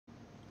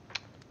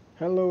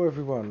Hello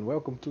everyone,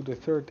 welcome to the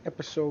third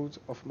episode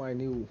of my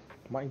new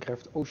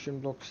Minecraft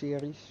OceanBlock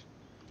series.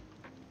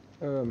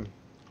 Um,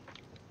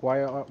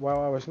 while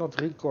I was not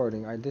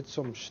recording, I did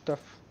some stuff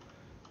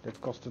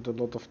that costed a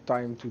lot of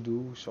time to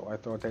do, so I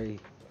thought, hey,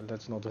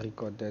 let's not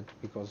record that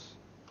because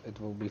it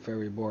will be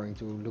very boring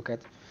to look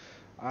at.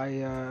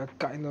 I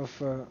kind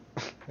of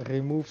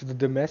removed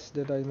the mess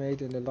that I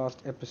made in the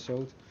last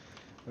episode.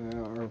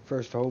 Our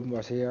first home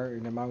was here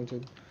in the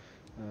mountain.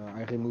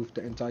 I removed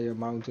the entire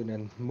mountain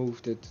and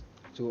moved it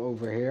to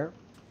over here.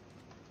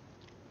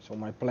 So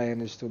my plan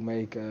is to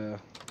make a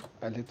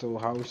little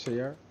house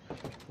here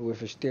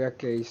with a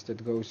staircase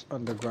that goes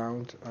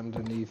underground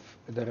underneath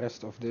the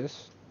rest of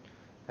this,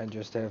 and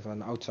just have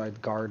an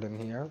outside garden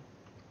here.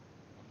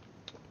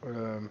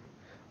 Um,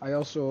 I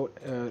also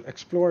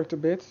explored a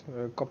bit,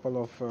 a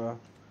couple of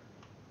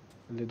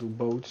little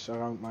boats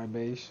around my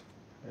base,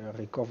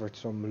 recovered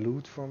some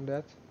loot from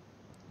that.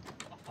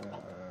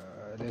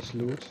 This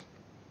loot,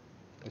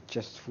 a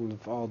chest full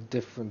of all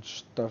different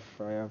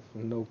stuff, I have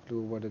no clue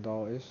what it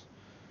all is.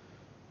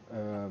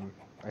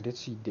 I did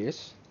see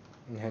this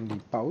handy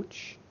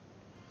pouch.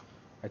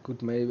 I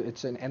could maybe,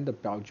 it's an ender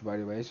pouch by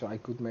the way, so I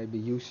could maybe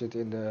use it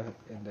in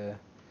the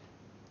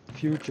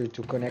future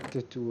to connect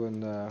it to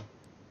a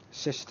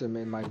system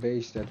in my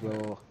base that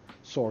will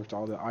sort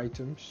all the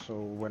items. So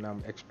when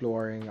I'm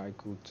exploring, I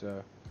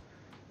could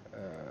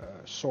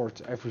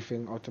sort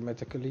everything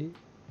automatically.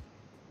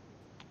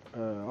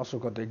 Also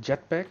got a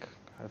jetpack.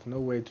 I have no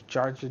way to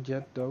charge it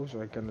yet though, so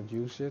I cannot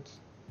use it.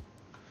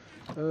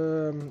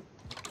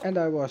 And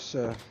I was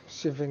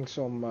sieving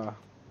some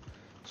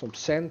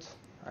sand,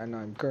 and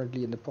I'm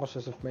currently in the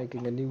process of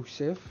making a new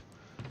sieve.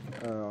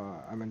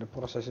 I'm in the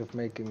process of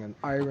making an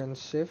iron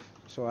sieve,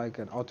 so I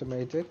can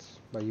automate it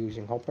by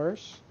using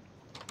hoppers.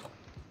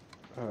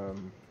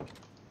 Um,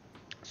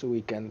 so we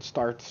can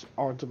start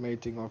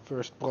automating our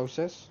first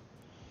process.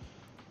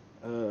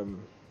 And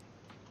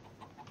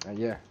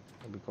yeah,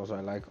 because I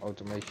like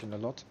automation a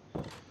lot.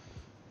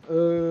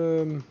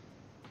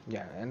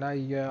 Yeah, and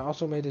I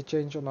also made a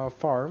change on our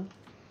farm.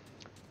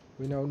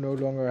 We now no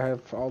longer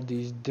have all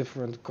these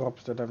different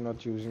crops that I'm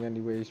not using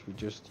anyways. We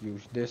just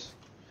use this,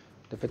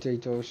 the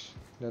potatoes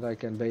that I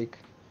can bake.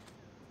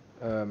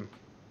 Yeah,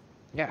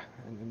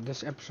 and in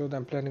this episode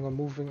I'm planning on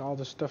moving all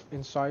the stuff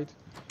inside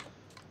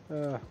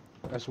uh,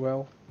 as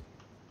well,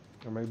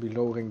 or maybe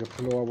lowering the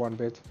floor one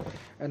bit.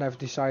 And I've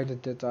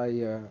decided that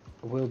I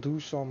will do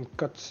some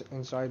cuts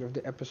inside of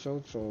the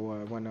episode, so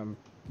when I'm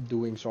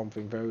doing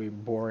something very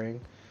boring,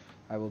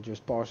 I will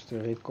just pause the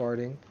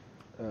recording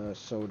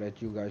so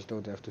that you guys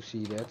don't have to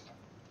see that.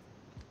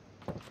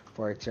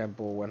 For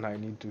example, when I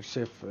need to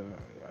sieve,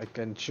 I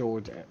can show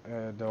it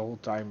the whole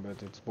time,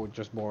 but it's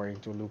just boring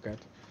to look at.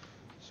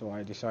 So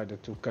I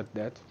decided to cut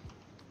that.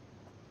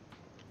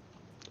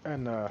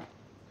 And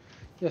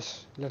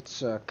yes,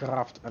 let's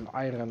craft an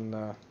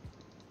iron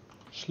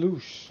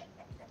sluice.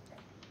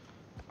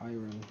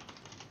 Iron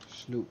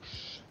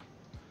sluice.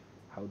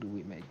 How do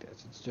we make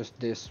that? It's just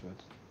this, but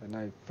then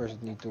I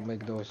first need to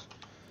make those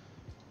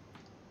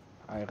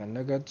iron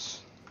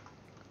nuggets.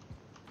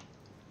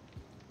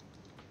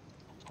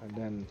 And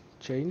then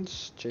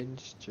chains.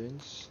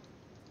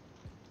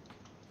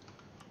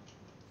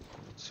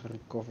 Let's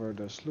recover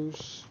the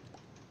sluice.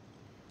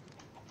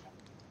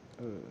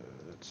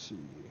 Let's see.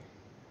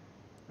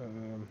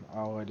 I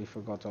already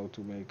forgot how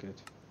to make it.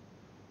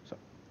 So,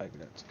 like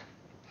that.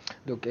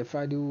 Look, if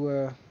I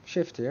do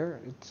shift here,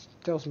 it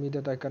tells me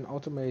that I can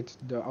automate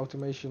the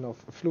automation of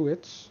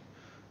fluids,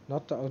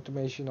 not the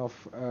automation of,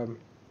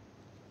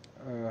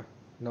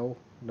 no,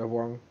 the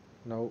wrong,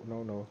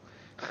 no.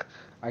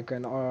 I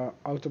can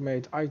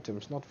automate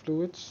items, not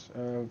fluids.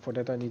 For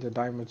that I need a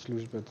diamond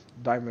sluice, but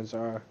diamonds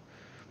are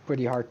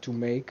pretty hard to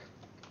make.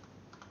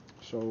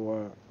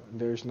 So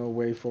there's no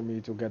way for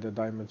me to get a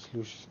diamond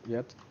sluice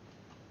yet.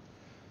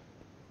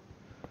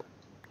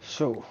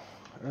 So,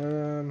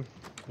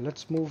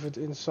 let's move it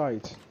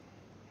inside.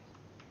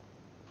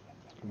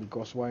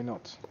 Because why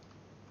not?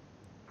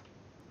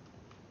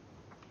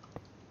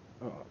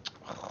 Oh.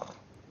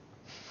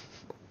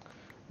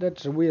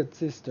 That's a weird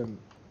system.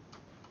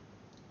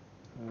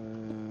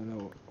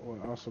 No,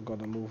 we're also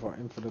gonna move our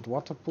infinite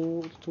water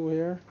pool to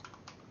here.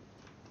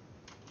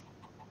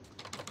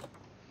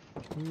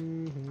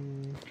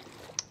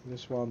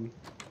 This one.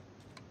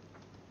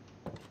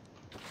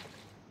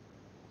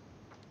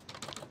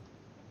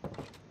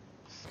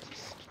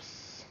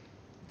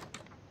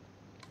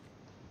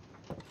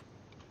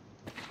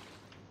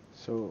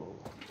 So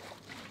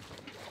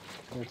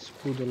let's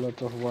put a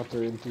lot of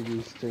water into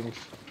these things.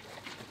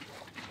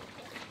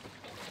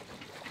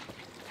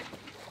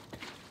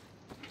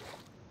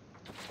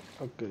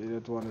 Okay,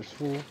 that one is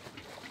full.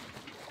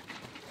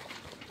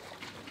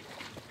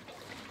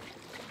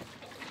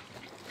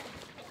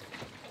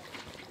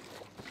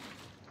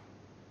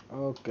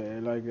 Okay,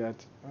 like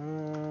that.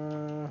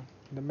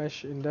 The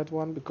mesh in that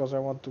one, because I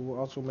want to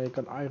also make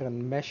an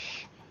iron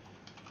mesh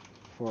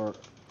for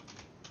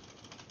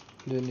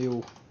the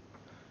new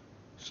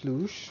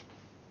sluice.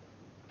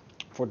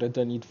 For that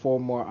I need 4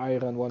 more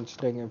iron, 1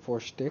 string and 4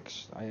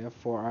 sticks. I have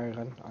 4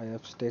 iron, I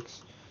have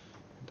sticks.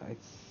 And I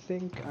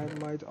think I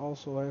might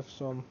also have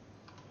some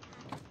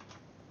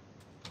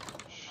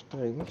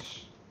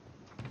strings.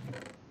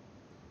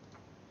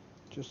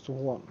 Just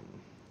 1.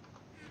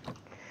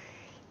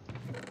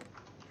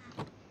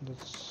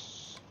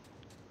 That's...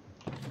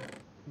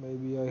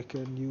 Maybe I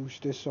can use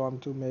this one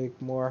to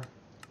make more.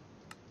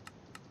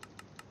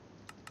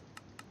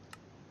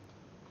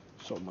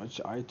 So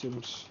much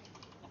items.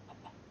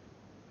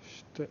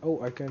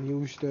 Oh, I can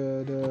use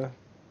the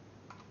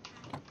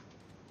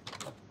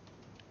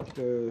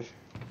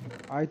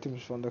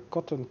items from the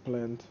cotton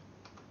plant.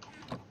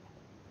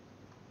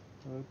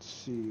 Let's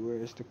see, where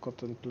is the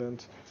cotton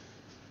plant?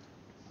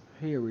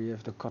 Here we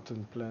have the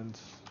cotton plant.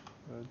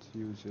 Let's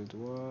use it.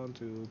 1,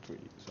 2, 3.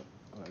 So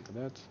like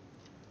that.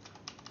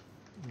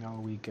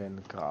 Now we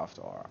can craft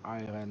our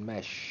iron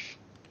mesh.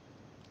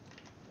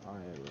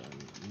 Iron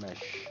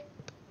mesh.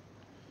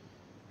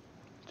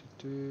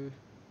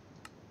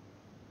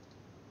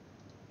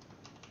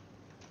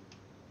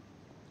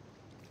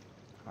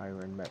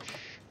 Iron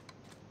mesh.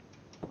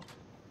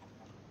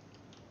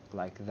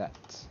 Like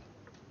that.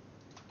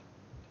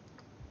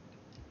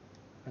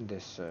 And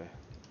this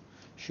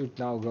should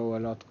now go a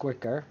lot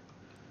quicker.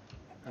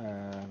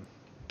 And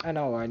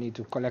now I need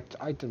to collect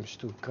items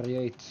to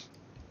create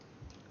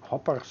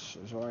hoppers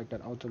so I can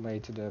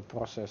automate the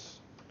process.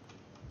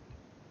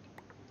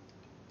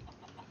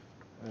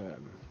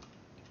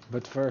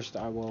 But first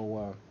I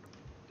will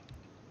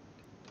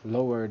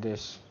lower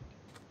this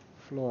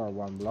floor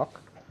 1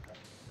 block,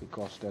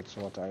 because that's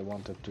what I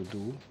wanted to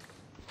do.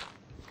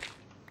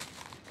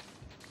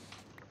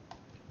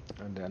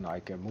 And then I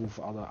can move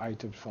other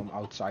items from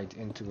outside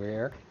into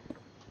here.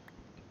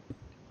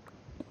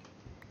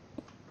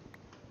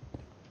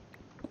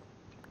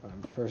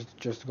 I'm first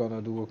just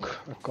gonna do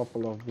a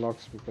couple of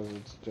blocks, because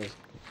it's just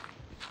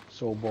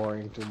so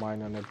boring to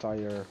mine an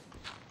entire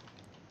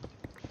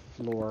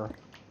floor.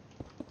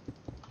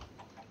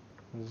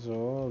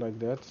 So, like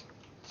that.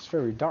 It's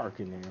very dark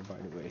in here, by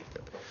the way.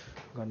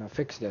 I'm gonna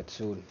fix that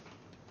soon.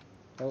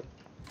 Oh.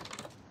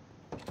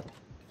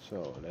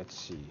 So, let's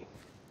see.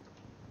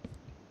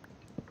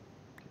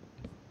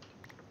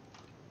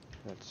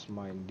 Let's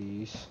mine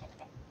these.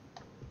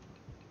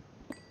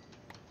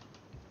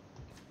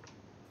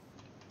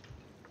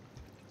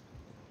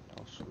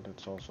 Also,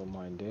 let's also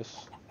mine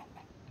this.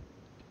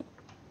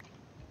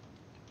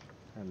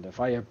 And the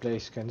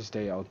fireplace can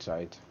stay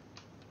outside.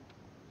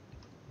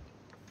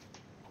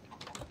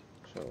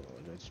 So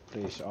let's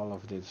place all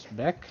of this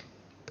back.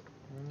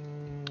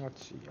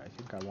 Let's see, I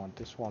think I want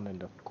this one in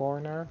the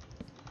corner.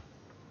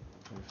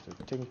 With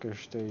the tinker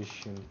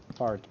station,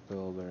 part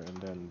builder, and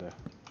then the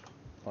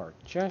part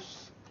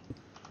chest.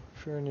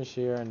 Furnace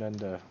here, and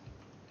then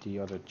the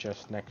other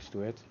chest next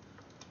to it.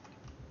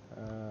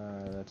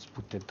 Let's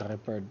put the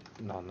dripper,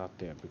 no, not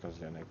there, because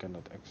then I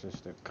cannot access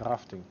the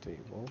crafting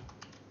table.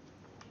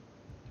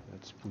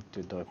 Let's put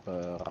the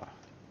dripper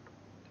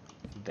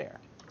there.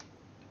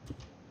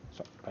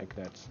 So, like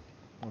that.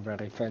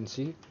 Very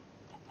fancy.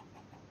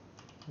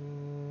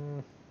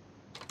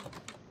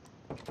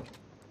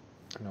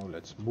 Now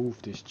let's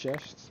move this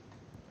chest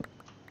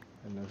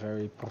in a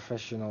very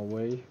professional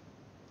way.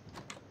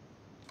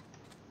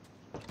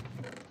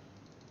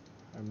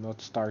 I'm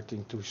not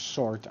starting to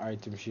sort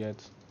items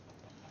yet,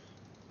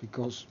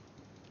 because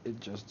it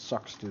just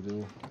sucks to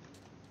do.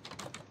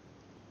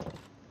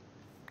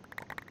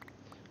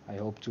 I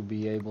hope to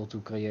be able to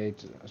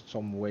create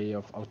some way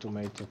of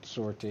automated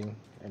sorting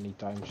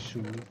anytime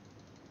soon.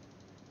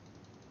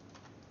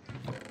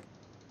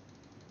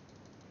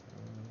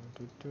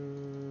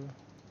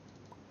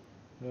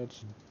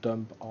 Let's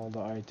dump all the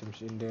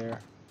items in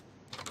there.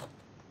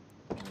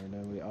 And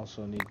then we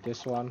also need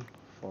this one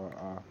for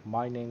our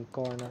mining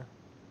corner.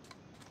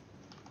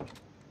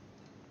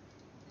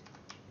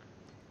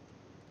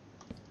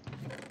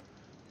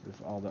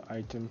 With all the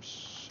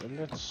items. And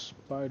let's,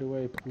 by the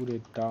way, put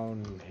it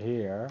down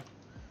here,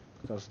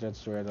 because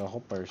that's where the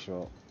hoppers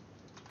will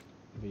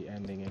be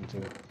ending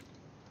into.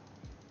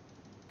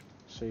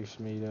 Saves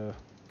me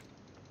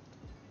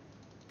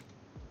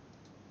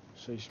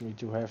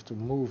to have to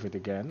move it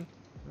again.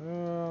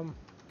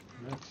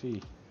 Let's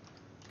see.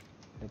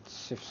 Let's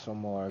sift some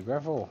more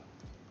gravel.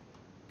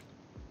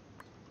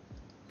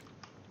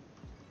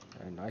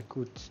 And I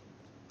could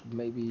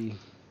maybe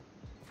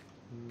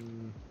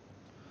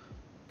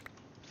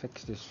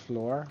fix this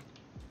floor.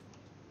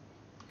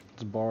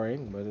 It's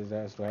boring, but it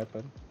has to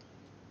happen.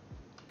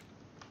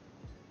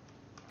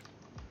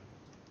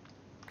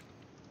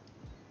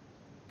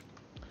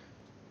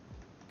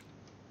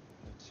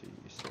 Let's see,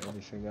 is there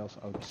anything else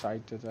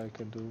outside that I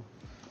can do?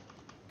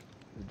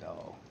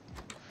 No.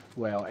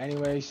 Well,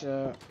 anyways,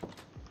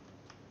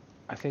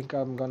 I think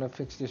I'm gonna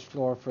fix this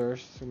floor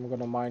first. I'm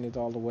gonna mine it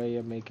all the way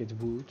and make it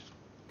wood.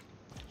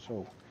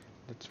 So,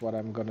 that's what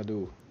I'm gonna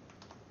do.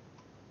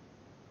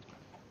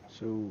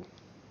 So,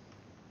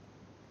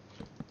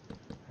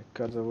 I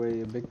cut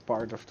away a big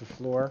part of the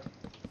floor.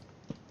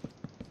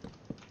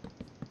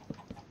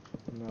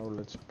 Now Now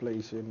let's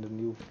place in the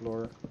new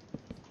floor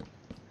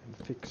and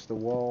fix the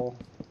wall.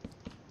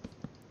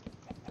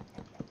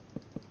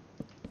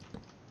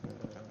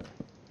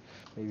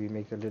 Maybe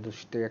make a little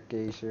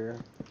staircase here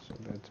so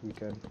that we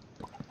can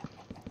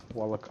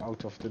walk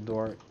out of the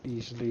door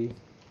easily.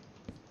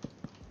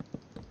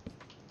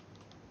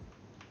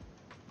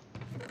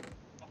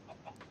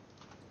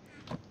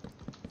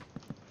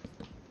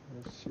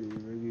 Let's see,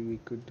 maybe we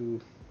could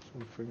do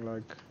something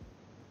like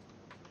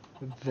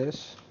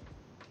this.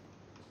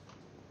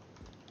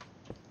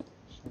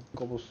 Some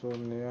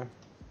cobblestone there.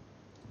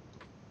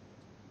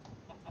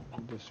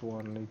 And this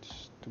one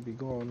needs to be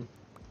gone.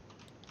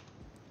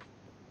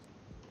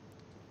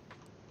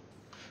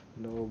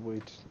 No,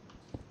 wait.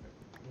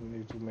 We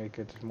need to make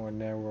it more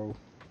narrow.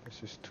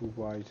 This is too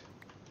wide.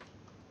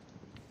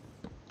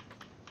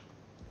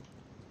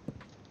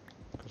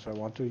 Because I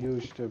want to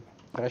use the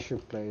pressure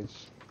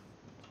plates.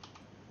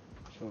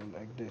 So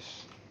like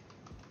this.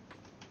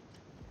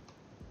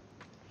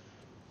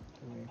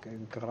 Then we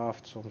can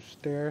craft some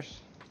stairs.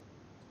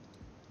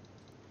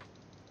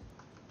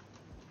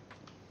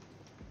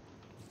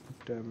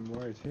 Put them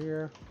right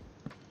here.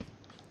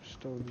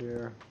 Stone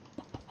there.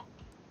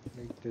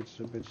 Make this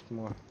a bit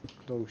more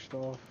closed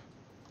off.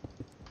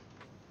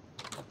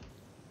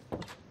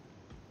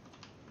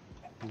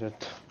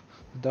 That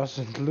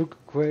doesn't look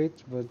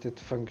great, but it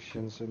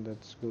functions and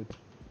that's good.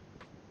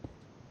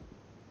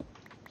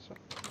 So,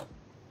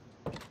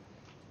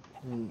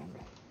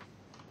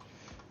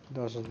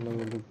 doesn't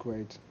look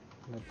great.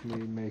 Let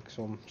me make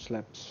some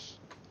slabs.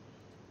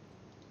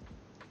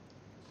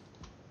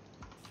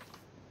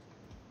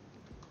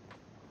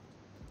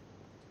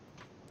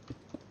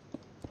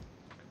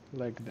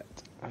 Like that.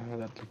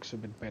 That looks a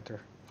bit better.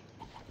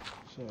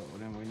 So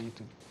then we need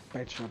to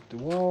patch up the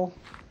wall.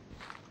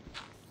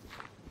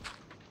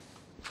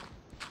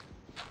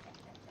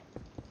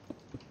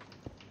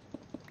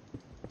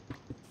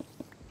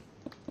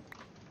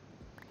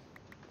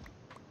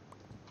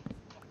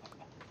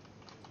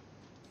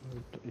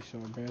 That is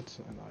our bed,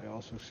 and I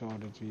also saw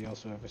that we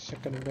also have a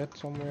second bed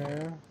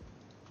somewhere.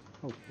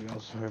 Oh, we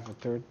also have a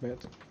third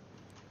bed.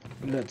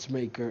 Let's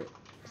make a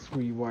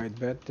 3 wide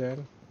bed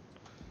then.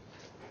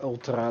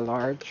 Ultra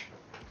large.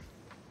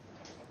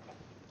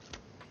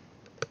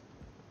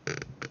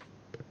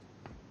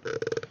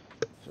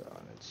 So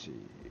let's see.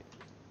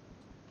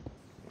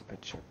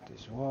 Patch up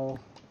this wall.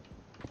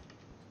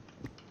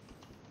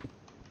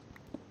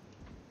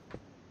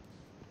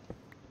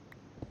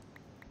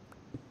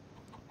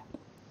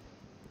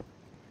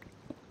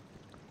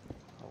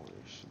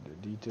 Here's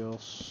the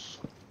details.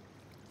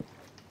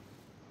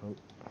 Oh.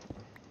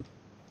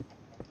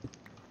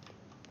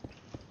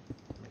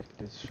 Make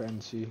this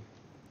fancy.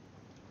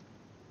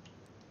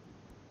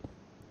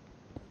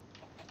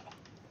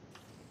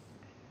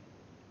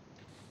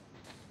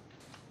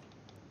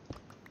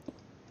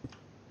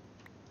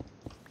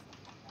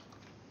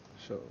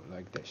 So,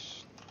 like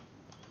this.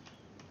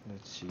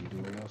 Let's see, do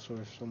we also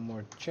have some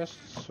more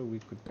chests so we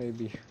could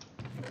maybe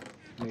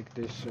make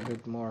this a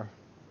bit more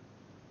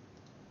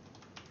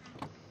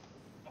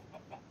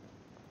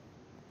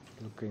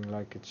looking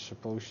like it's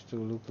supposed to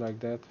look like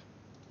that.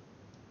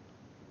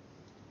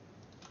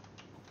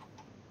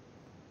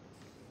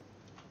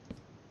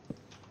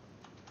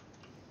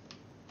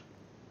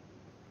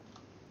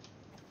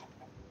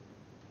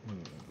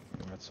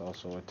 Let's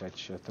also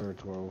attach a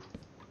third row.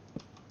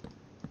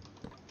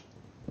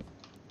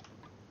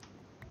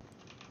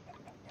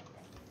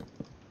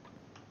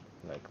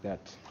 Like that.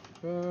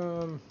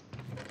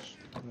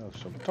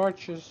 Some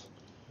torches,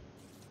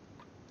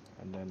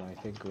 and then I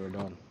think we're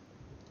done.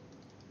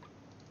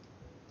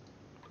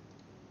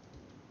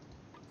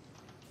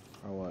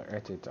 Oh, well,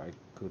 at it I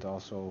could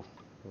also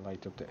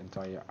light up the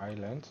entire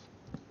island,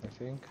 I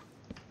think.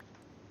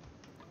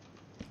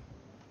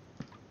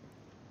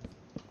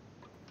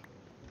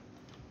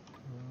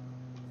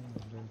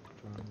 That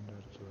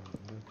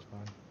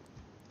one.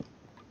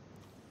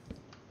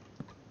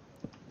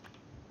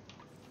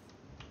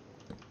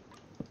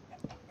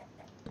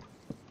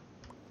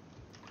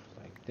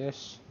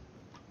 This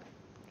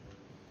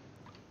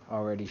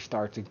already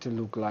starting to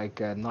look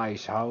like a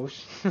nice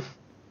house.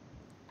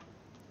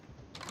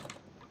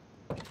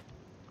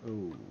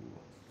 Oh,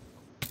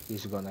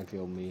 he's gonna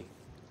kill me.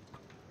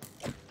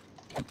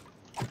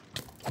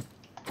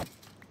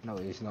 No,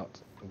 he's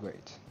not.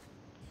 Great.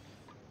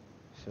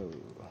 So,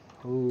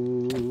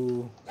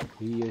 who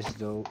he is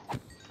though?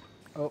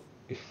 Oh,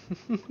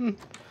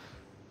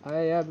 I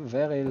am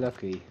very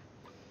lucky.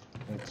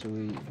 Let's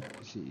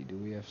see. Do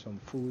we have some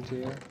food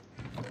here?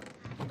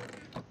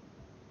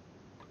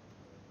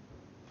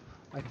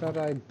 I thought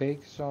I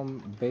baked some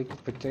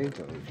baked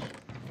potatoes.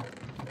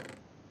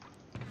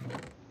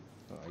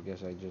 Oh, I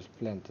guess I just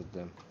planted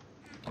them.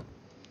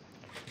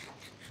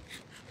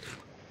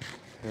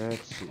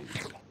 Let's see.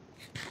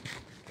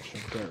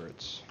 Some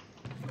carrots.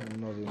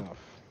 Not enough.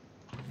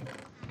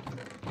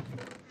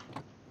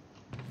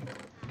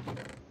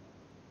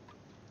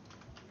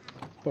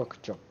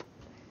 Pork chop.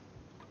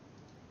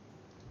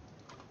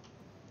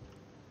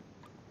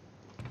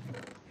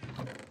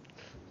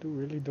 Do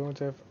we really don't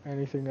have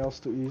anything else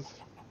to eat?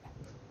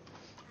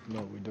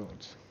 No, we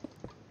don't.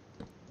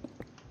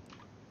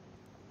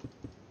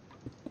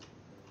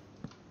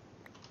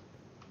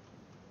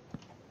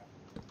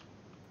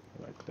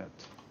 Like that.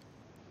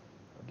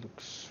 That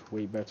looks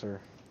way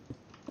better.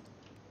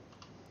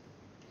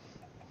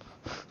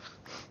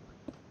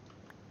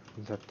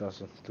 That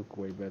doesn't look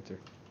way better.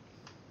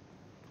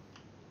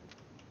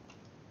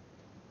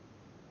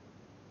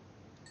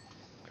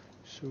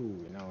 So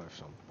we now have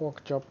some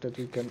pork chop that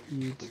we can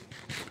eat.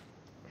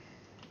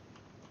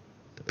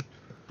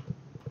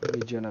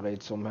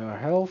 Regenerate some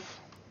health.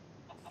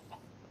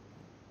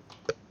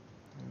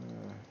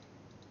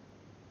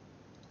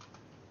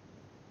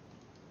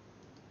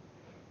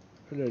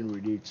 And then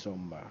we need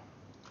some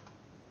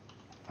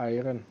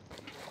iron.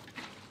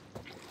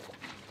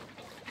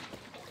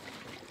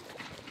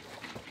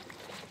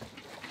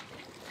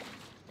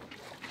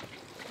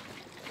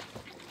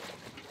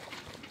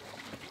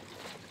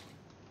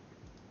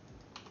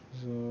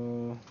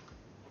 So,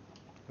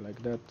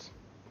 like that.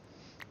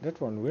 That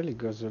one really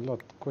goes a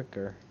lot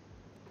quicker.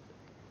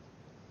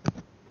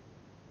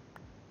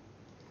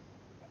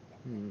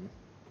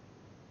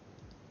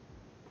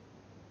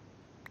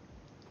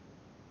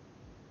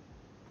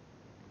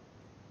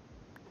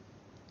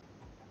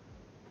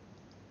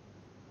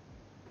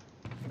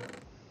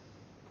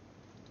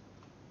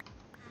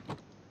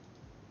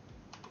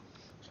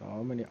 So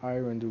how many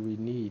iron do we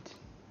need?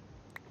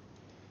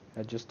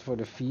 Just for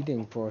the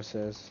feeding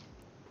process.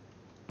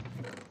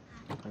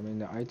 I mean,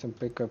 the item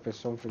pickup is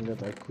something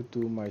that I could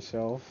do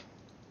myself.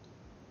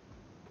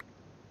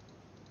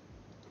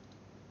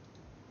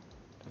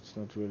 That's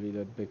not really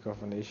that big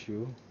of an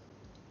issue.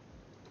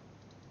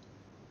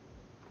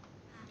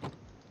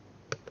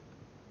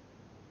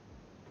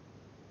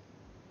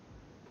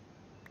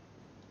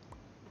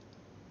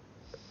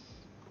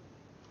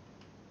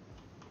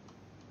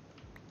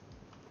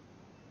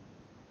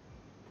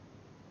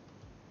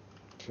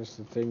 Just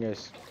the thing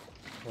is,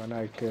 when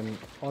I can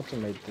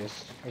automate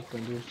this, I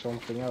can do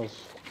something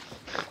else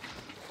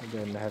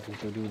than having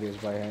to do this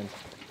by hand.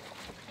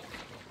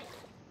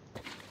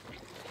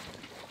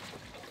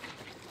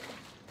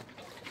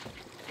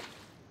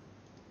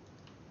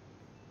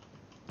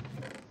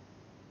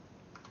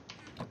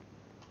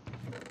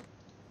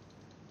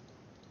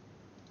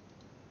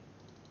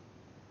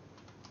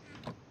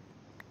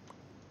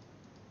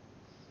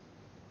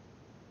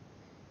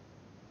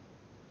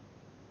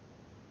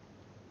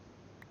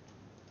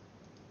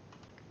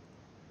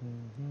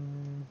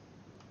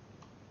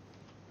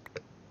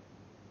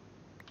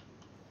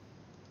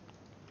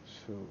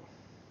 So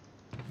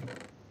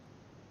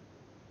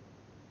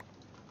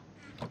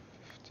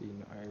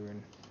 15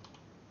 iron.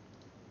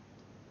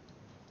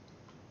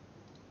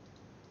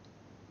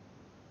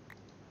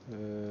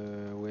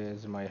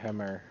 Where's my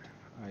hammer?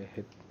 I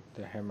hit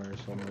the hammer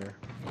somewhere.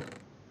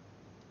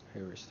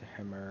 Here is the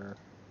hammer.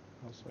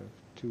 Also have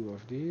 2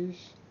 of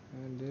these,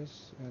 and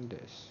this, and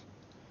this.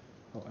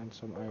 Oh, and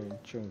some iron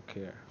chunk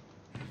here.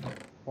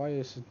 Why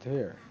is it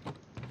here?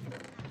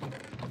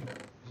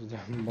 Is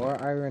there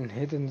more iron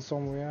hidden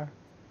somewhere?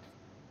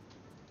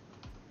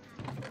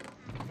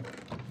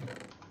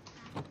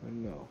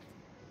 No.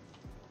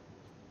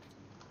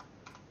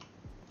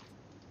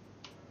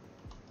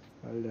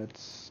 Well,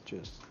 let's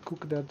just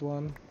cook that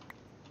one.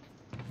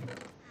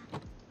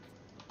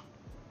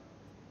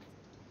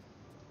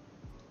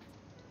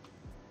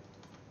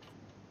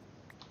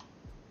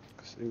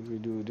 Because if we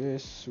do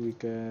this, we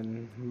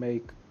can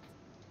make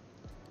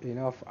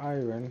enough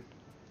iron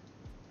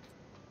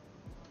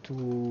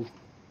to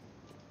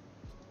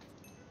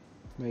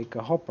make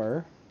a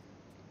hopper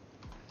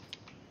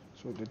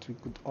so that we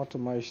could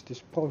automate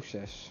this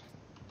process.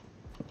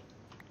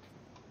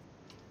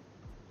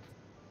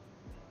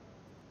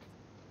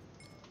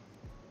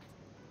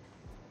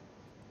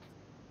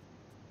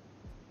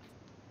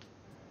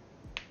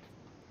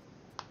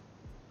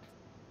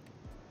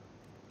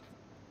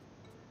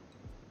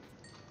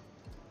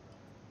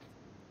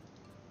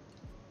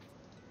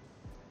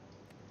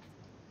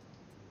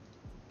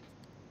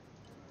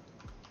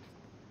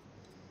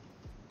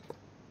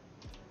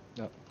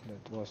 No,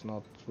 that was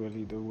not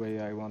really the way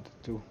I wanted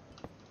to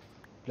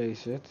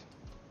place it.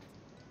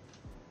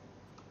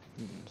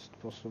 It's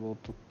possible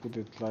to put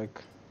it like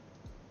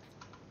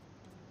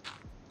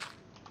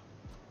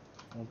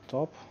on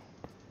top.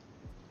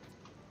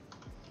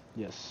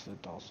 Yes,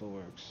 it also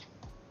works.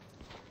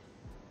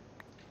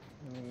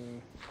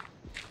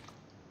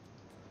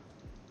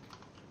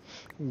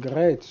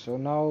 Great, so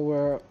now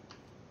we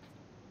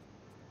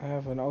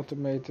have an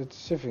automated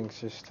sieving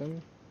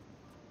system.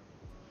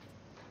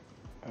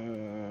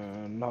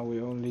 Now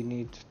we only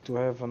need to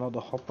have another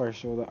hopper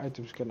so the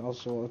items can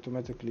also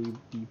automatically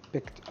be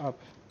picked up.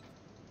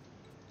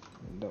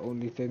 The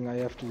only thing I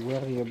have to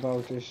worry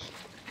about is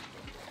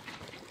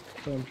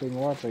pumping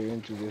water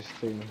into this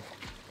thing.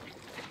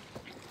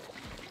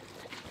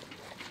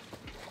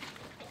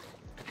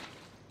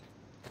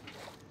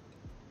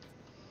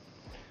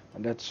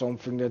 And that's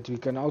something that we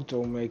can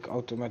make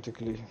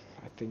automatically,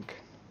 I think.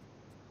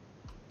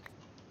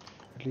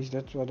 At least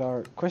that's what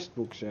our quest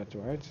book said,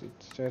 right?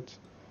 It said,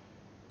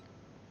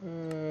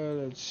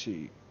 let's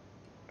see.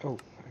 Oh,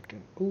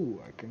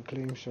 I can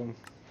claim some.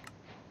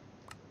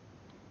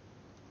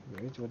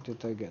 Wait, what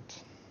did I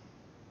get?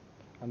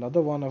 Another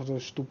one of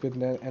those stupid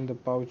ender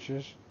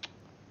pouches.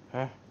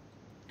 Huh?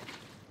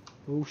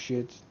 Oh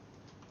shit.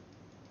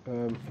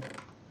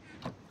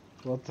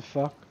 What the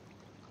fuck?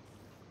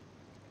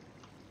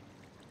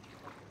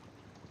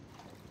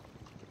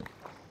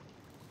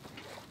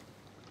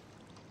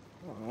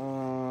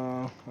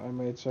 I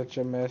made such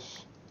a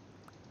mess.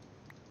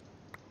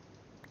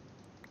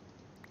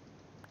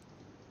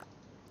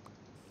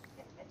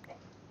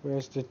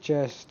 Where's the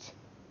chest?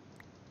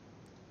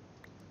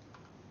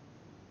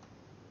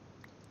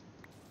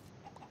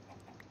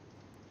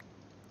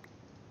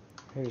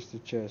 Here's the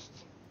chest.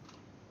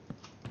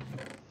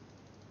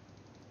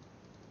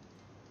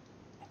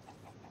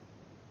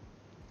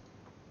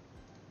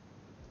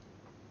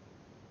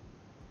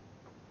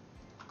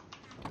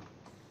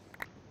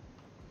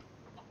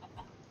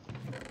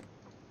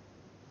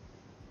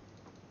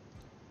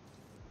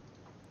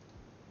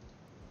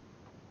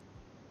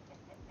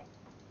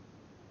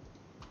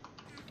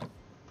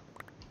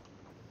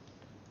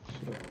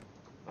 So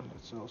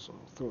let's also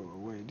throw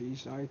away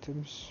these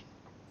items.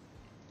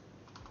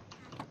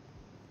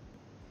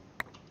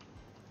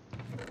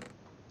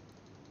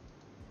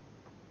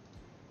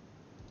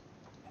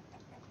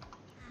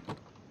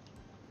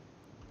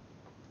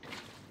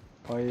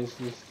 Why is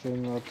this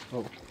thing not...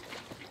 Oh.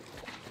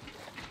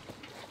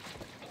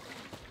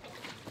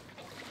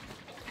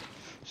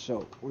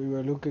 So, we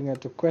were looking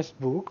at the quest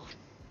book.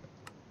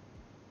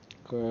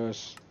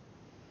 Because...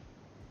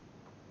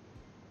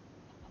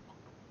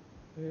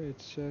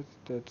 it said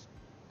that...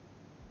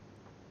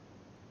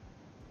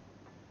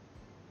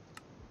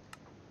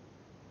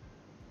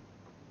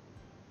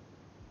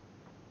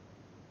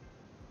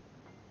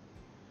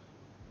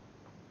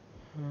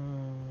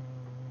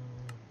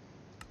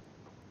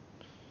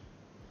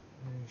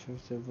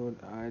 First word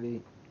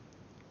ID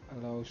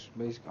allows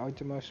basic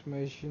item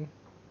estimation.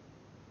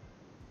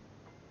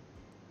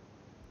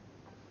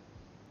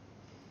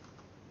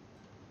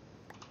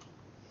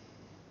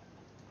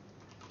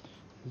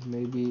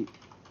 Maybe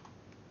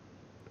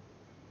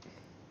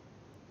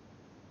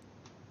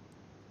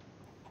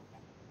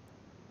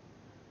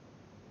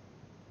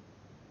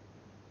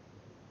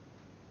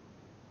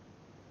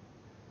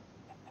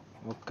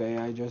okay,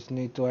 I just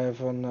need to have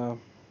an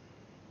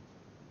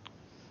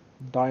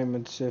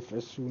diamond sieve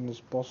as soon as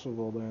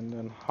possible.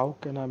 Then how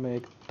can I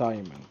make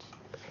diamond?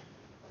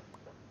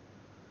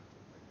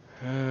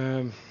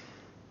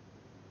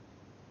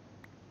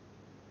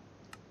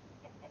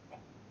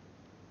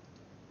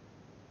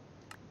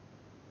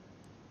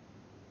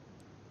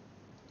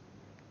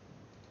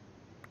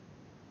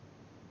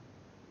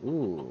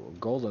 Ooh,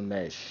 golden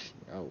mesh.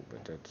 Oh,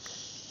 but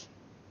that's...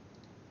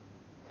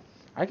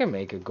 I can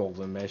make a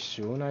golden mesh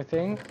soon, I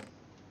think.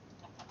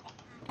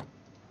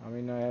 I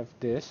mean, I have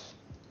this.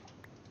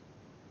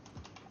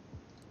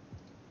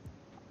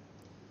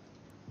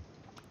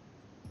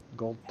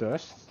 Gold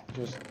dust.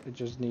 It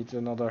just needs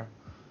another...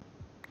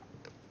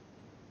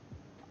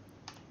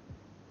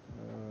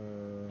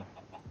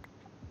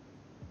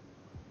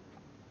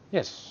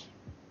 yes.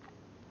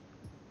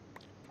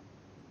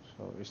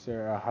 So, is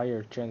there a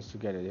higher chance to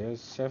get it?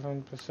 Here's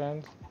 7%.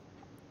 13%.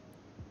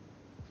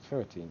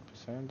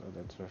 Oh,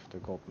 that's with the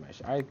gold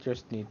mesh. I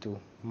just need to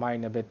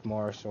mine a bit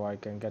more so I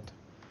can get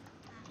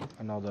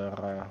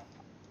another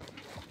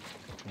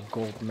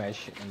gold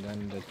mesh, and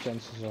then the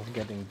chances of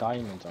getting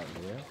diamonds are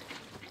there.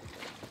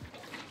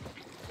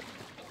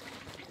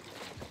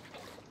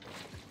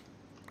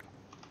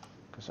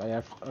 Because I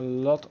have a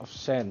lot of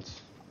sand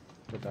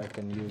that I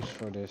can use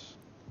for this.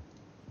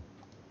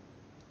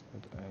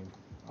 That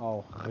I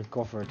all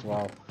recovered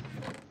while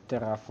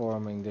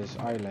terraforming this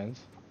island.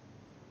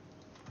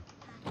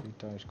 3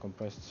 times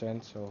compressed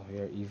sand, so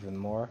here even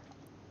more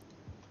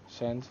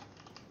sand.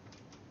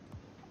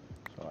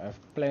 So I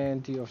have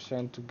plenty of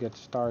sand to get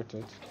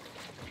started.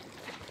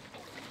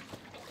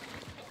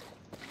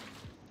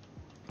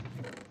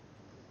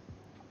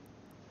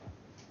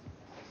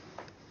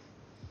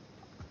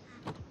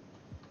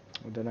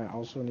 And then I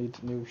also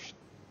need new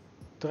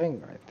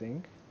string, I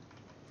think.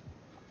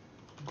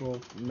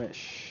 Gold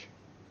mesh.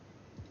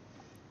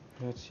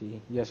 Let's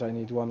see. Yes, I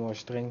need one more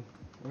string.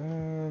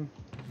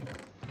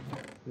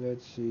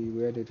 Let's see,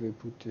 where did we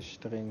put the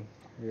string?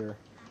 Here.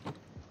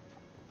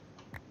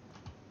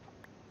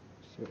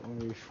 So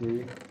only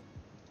 3.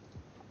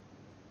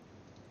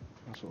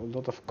 Also a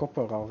lot of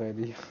copper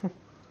already.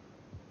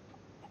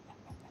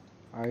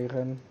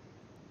 Iron.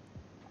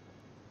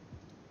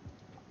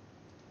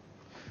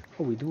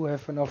 Oh, we do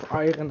have enough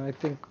iron, I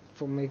think,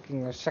 for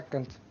making a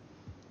second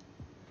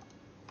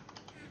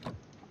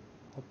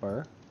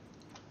hopper.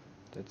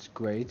 That's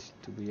great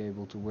to be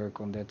able to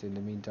work on that in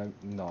the meantime.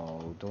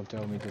 No, don't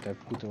tell me that I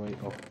put away...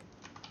 oh,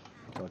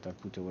 I thought I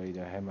put away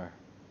the hammer.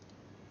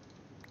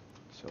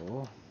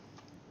 So,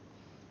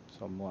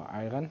 some more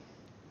iron.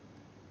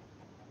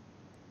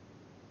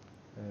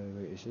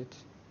 Where is it?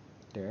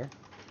 There.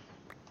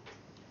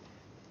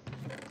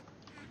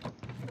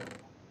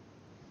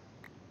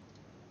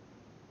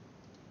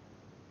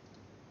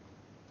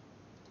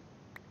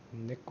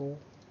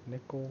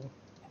 nickel,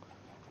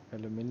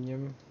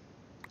 aluminium.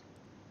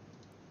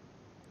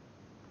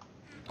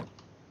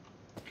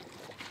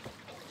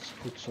 Let's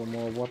put some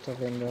more water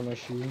in the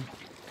machine.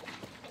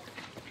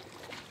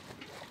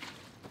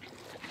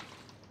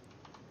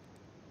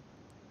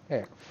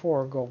 Yeah,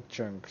 4 gold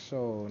chunks.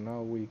 So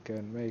now we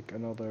can make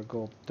another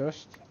gold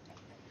dust,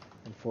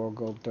 and 4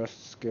 gold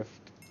dusts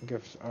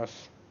gives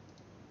us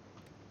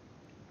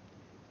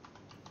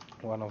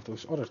one of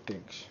those other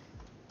things.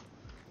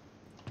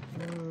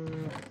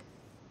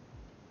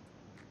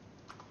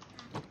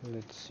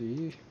 Let's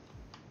see.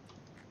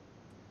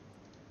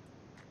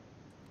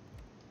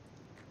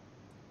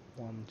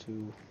 1,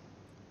 2,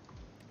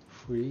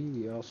 3.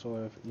 We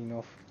also have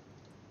enough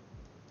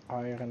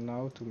iron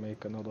now to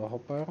make another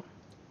hopper.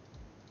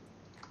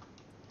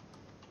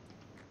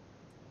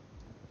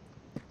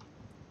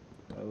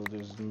 I'll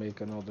just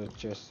make another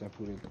chest and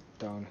put it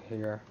down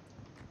here.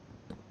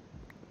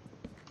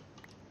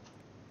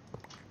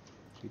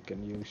 We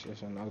can use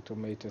as an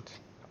automated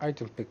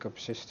item pickup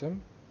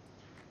system.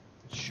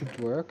 It should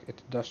work.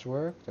 It does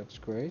work. That's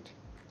great.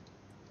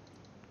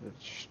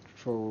 Let's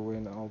throw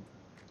in all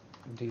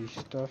these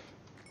stuff.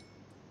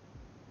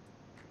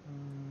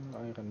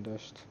 Iron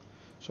dust.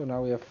 So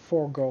now we have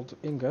 4 gold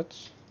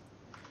ingots.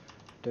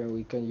 Then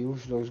we can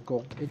use those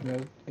gold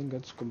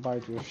ingots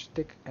combined with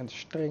stick and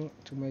string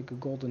to make a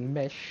golden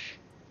mesh.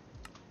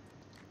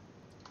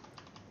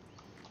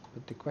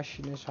 But the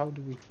question is, how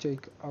do we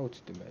take out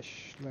the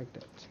mesh? Like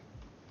that.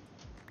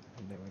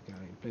 And then we can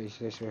replace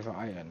this with an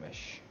iron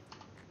mesh.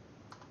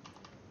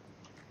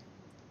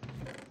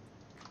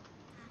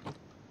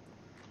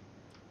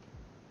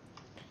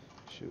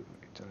 So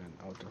we turn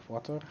out of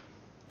water.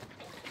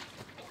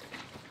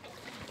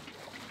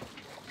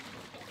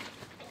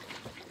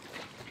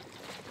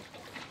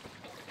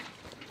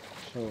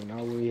 So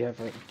now we have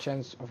a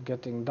chance of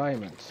getting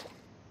diamonds.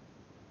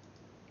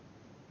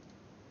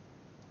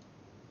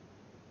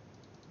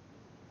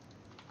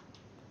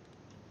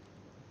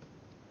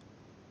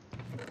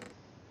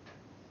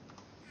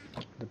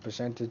 The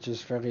percentage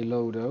is very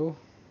low though.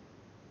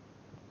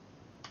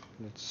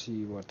 Let's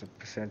see what the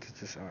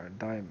percentages are.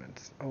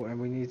 Diamonds. Oh, and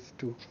we need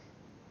to...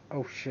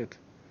 Oh shit.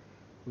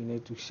 We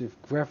need to sift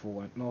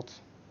gravel and not...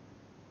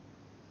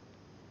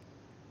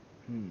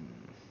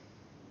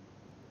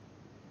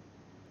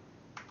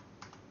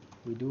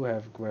 We do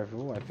have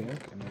gravel, I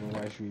think, and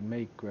otherwise we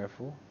make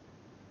gravel.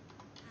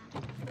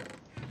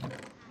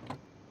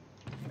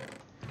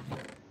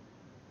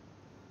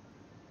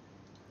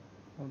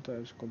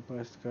 Sometimes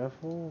compressed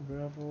gravel.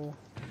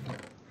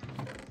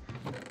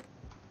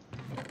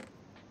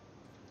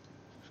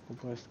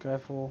 Compressed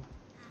gravel.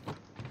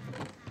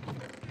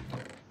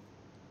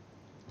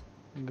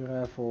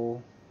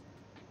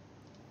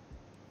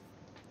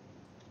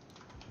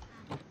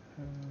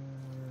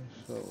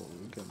 So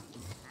we can...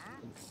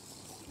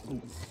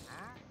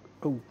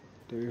 Oh,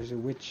 there is a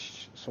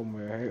witch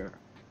somewhere here.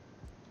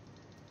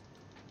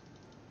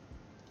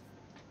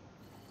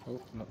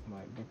 Oh, not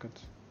my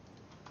bucket.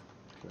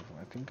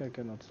 I think I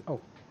cannot...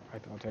 Oh, I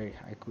thought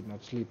I could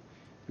not sleep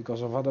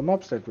because of other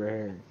mobs that we're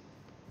hearing.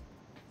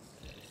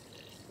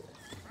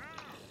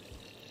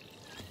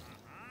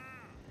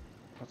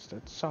 What's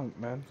that sound,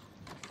 man?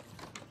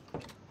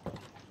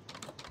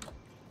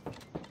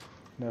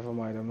 Never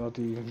mind, I'm not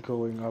even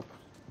going up.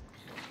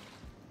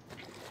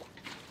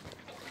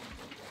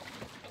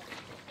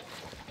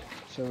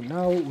 So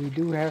now we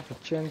do have a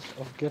chance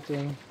of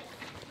getting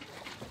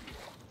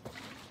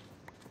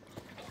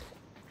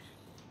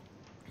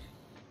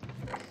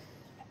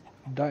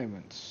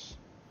diamonds.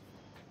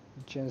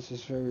 The chance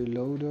is very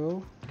low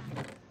though.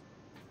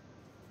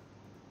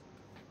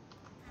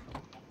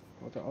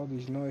 What are all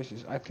these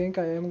noises? I think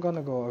I am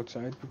gonna go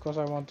outside because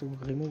I want to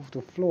remove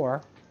the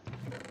floor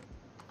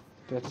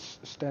that's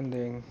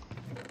standing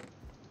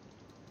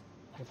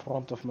in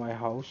front of my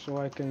house, so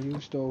I can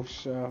use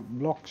those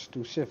blocks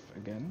to sieve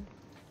again.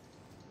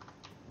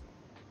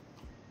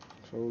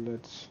 So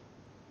let's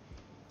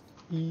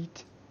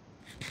eat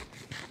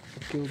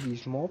and kill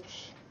these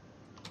mobs.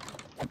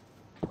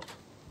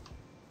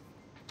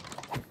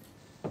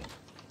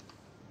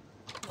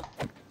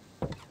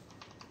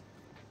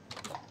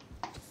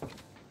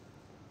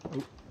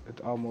 Oh,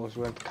 it almost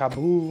went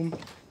kaboom.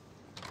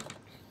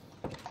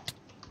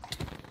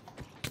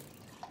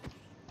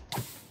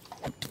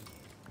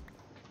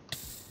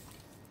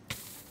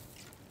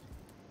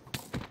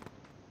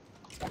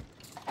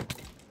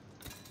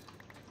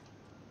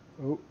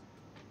 Oh,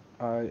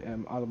 I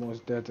am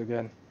almost dead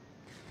again.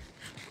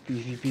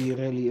 PvP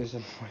really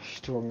isn't my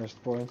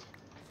strongest point.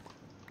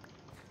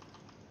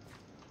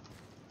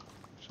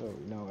 So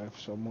we now have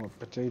some more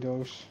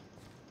potatoes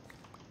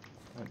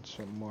and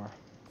some more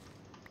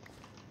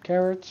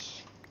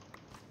carrots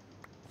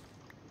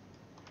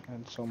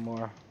and some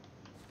more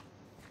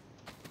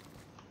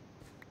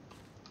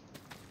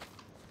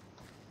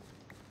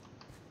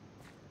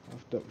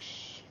of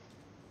those.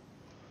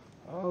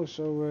 Oh,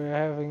 so we're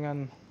having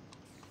an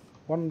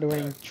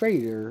wandering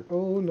trader.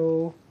 Oh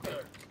no.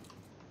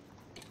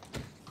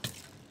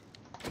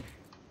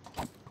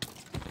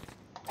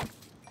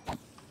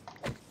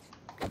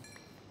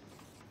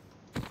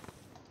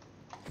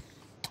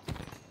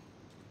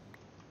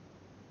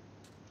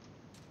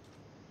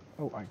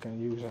 Oh, I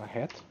can use a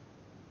hat.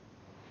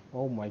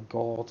 Oh my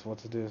god,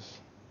 what is this?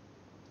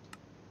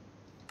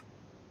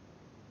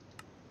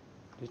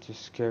 This is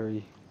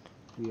scary.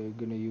 We are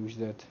gonna use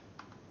that.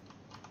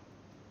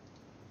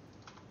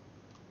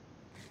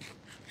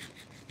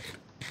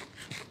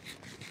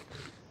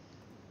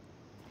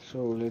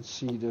 So let's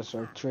see, does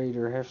our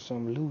trader have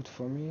some loot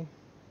for me?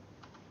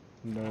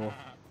 No.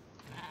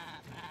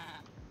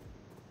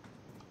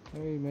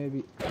 Hey,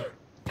 maybe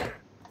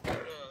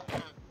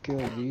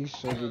kill these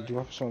so we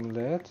drop some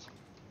lead.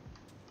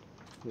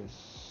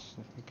 Yes,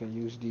 we can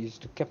use these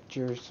to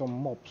capture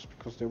some mobs,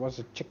 because there was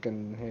a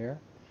chicken here.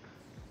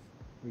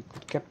 We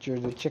could capture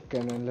the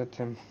chicken and let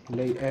him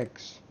lay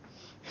eggs.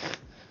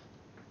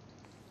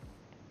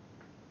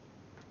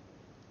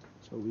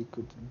 So we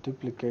could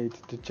duplicate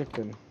the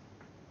chicken.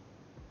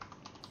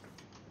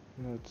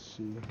 Let's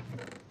see.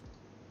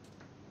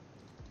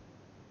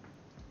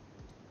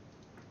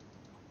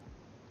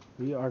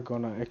 We are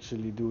gonna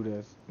actually do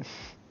that.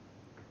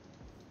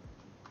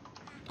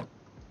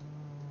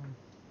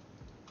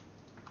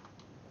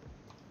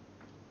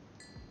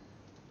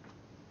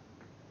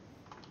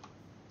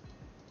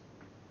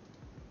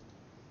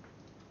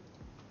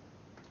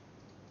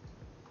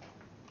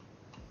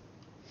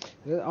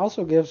 It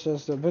also gives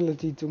us the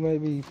ability to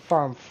maybe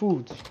farm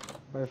food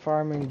by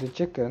farming the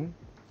chicken,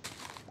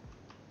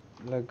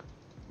 like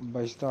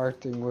by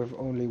starting with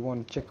only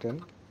one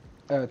chicken,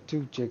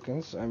 two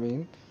chickens I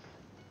mean.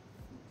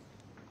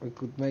 We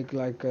could make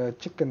like a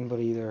chicken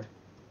breeder.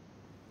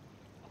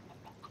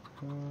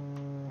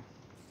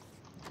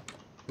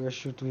 Where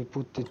should we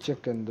put the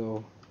chicken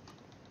though?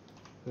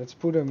 Let's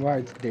put him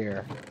right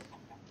there.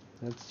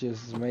 Let's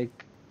just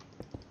make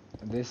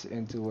this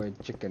into a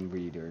chicken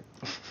breeder.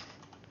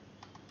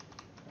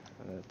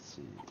 Let's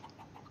see.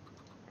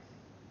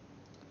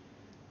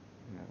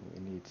 Now we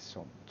need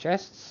some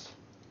chests.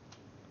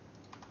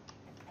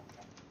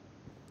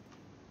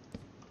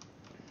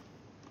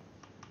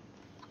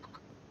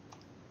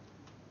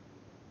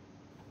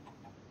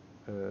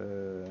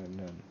 And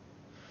then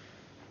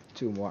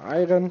 2 more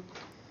iron.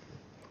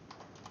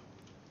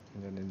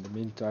 And then in the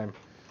meantime,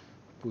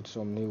 put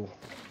some new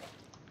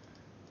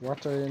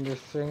water in this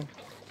thing.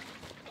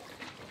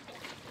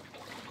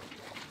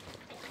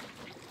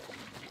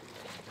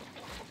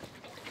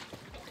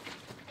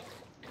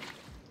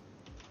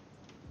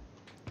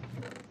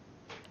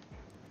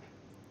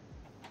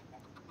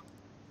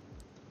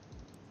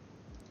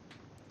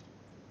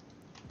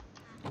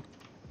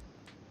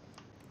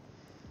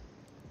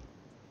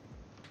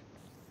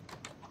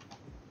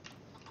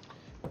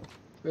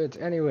 But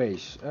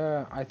anyways,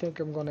 I think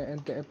I'm gonna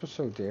end the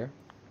episode here.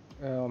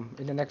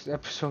 In the next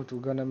episode we're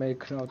gonna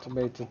make an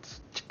automated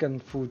chicken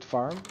food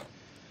farm.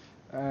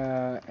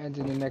 And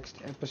in the next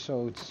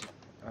episode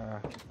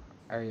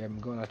I am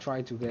gonna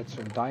try to get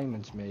some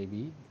diamonds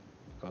maybe,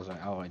 because I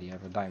already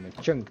have a diamond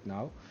chunk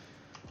now.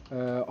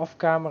 Off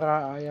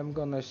camera I am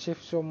gonna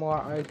shift some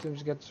more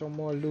items, get some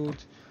more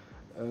loot,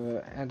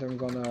 and I'm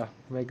gonna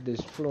make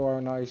this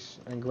floor nice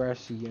and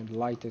grassy and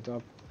light it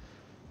up.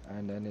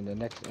 And then in the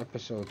next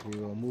episode we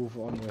will move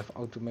on with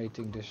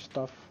automating this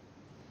stuff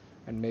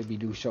and maybe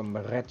do some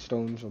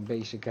redstone, some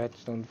basic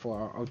redstone for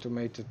our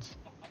automated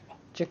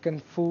chicken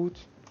food.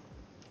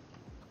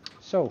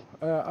 So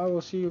I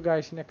will see you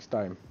guys next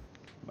time.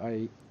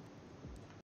 Bye.